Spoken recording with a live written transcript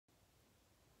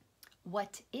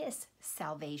What is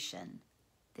salvation?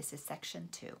 This is section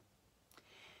 2.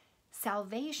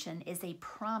 Salvation is a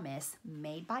promise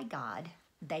made by God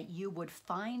that you would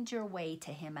find your way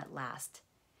to Him at last.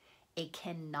 It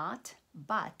cannot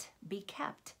but be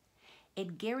kept.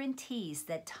 It guarantees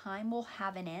that time will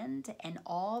have an end, and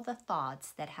all the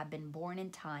thoughts that have been born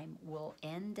in time will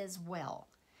end as well.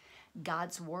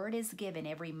 God's word is given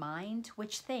every mind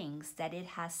which thinks that it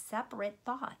has separate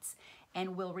thoughts,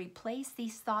 and will replace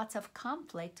these thoughts of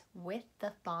conflict with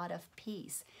the thought of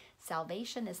peace.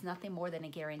 Salvation is nothing more than a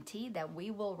guarantee that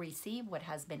we will receive what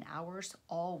has been ours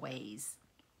always.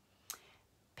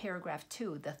 Paragraph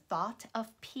 2, the thought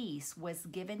of peace was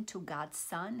given to God's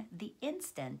Son the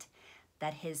instant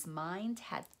that his mind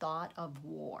had thought of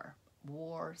war,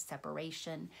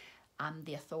 separation,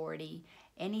 the authority.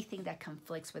 Anything that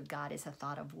conflicts with God is a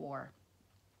thought of war.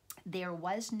 There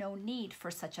was no need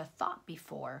for such a thought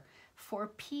before,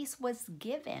 for peace was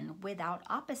given without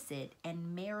opposite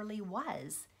and merely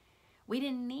was. We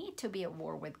didn't need to be at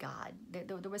war with God.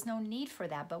 There was no need for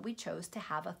that, but we chose to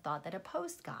have a thought that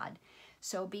opposed God.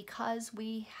 So because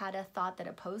we had a thought that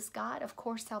opposed God, of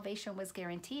course salvation was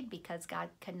guaranteed, because God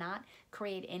could not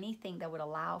create anything that would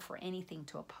allow for anything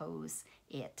to oppose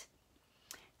it.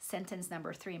 Sentence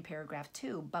number 3 in paragraph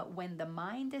 2, but when the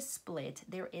mind is split,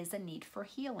 there is a need for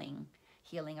healing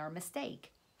our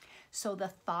mistake. So the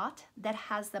thought that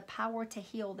has the power to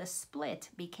heal the split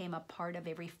became a part of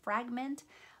every fragment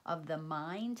of the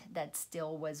mind that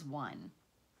still was one,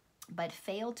 but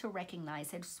failed to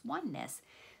recognize its oneness.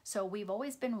 So we've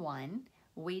always been one.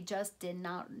 We just did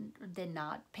not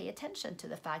pay attention to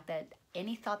the fact that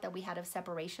any thought that we had of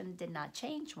separation did not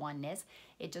change oneness.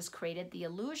 It just created the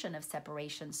illusion of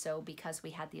separation. So because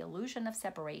we had the illusion of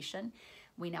separation,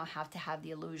 we now have to have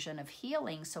the illusion of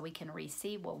healing so we can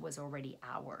receive what was already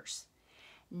ours.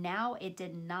 Now it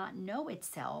did not know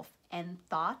itself and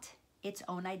thought its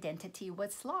own identity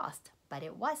was lost, but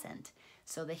it wasn't.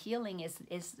 So the healing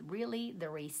is really the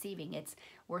receiving.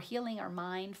 We're healing our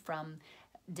mind from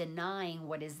denying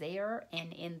what is there,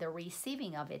 and in the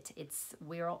receiving of it,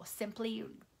 we're simply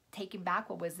taking back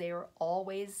what was there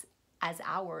always as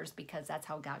ours, because that's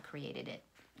how God created it.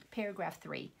 Paragraph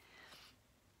 3.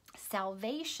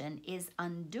 Salvation is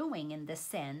undoing in the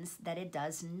sense that it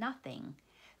does nothing,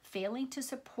 failing to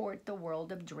support the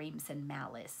world of dreams and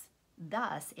malice.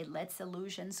 Thus, it lets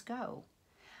illusions go.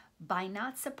 By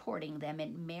not supporting them,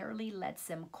 it merely lets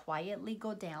them quietly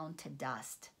go down to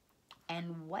dust.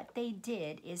 And what they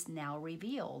did is now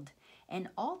revealed, an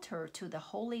altar to the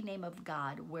holy name of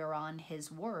God, whereon his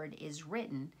word is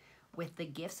written, with the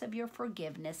gifts of your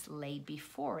forgiveness laid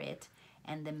before it,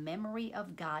 and the memory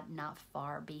of God not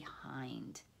far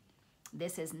behind.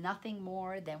 This is nothing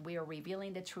more than we are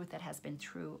revealing the truth that has been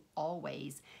true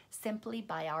always, simply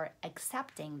by our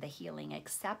accepting the healing,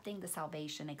 accepting the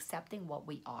salvation, accepting what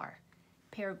we are.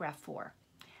 Paragraph 4.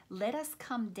 Let us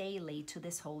come daily to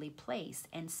this holy place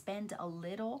and spend a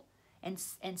little and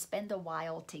spend a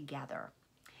while together.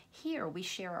 Here we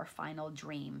share our final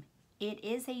dream. It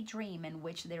is a dream in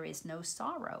which there is no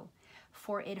sorrow,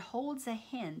 for it holds a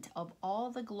hint of all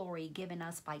the glory given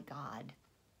us by God.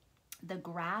 The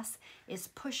grass is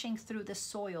pushing through the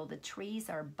soil, the trees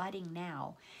are budding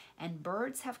now, and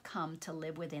birds have come to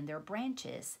live within their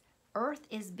branches. Earth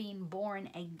is being born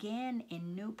again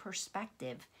in new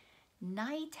perspective.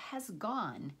 Night has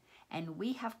gone, and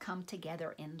we have come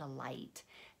together in the light.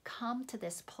 Come to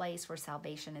this place where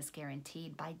salvation is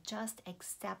guaranteed by just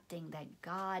accepting that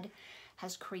God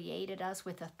has created us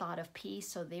with a thought of peace,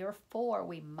 so therefore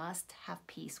we must have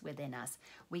peace within us.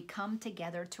 We come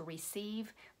together to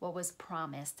receive what was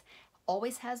promised.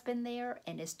 Always has been there,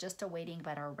 and is just awaiting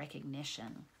but our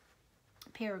recognition.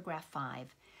 Paragraph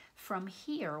 5. From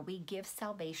here we give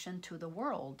salvation to the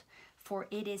world, for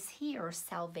it is here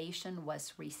salvation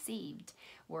was received.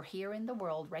 We're here in the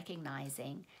world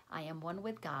recognizing I am one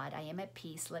with God, I am at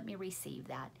peace, let me receive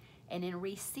that. And in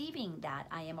receiving that,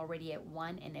 I am already at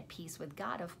one and at peace with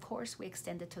God. Of course, we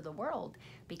extend it to the world,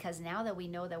 because now that we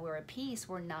know that we're at peace,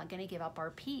 we're not going to give up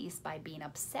our peace by being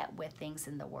upset with things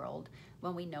in the world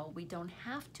when we know we don't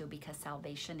have to, because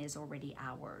salvation is already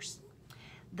ours.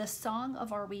 The song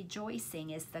of our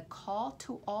rejoicing is the call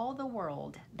to all the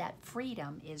world that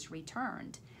freedom is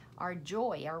returned. Our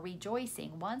joy, our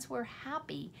rejoicing, once we're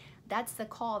happy, that's the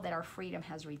call that our freedom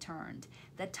has returned.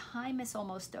 The time is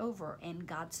almost over, and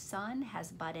God's Son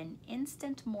has but an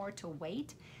instant more to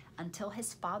wait until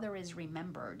his Father is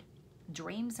remembered.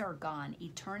 Dreams are gone,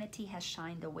 eternity has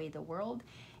shined away the world,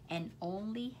 and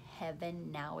only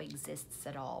heaven now exists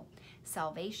at all.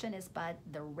 Salvation is but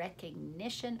the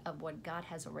recognition of what God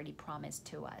has already promised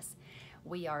to us.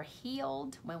 We are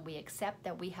healed when we accept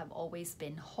that we have always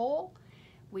been whole.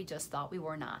 We just thought we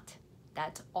were not.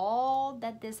 That's all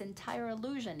that this entire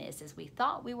illusion is we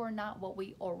thought we were not what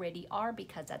we already are,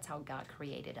 because that's how God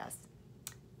created us.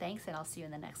 Thanks, and I'll see you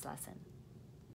in the next lesson.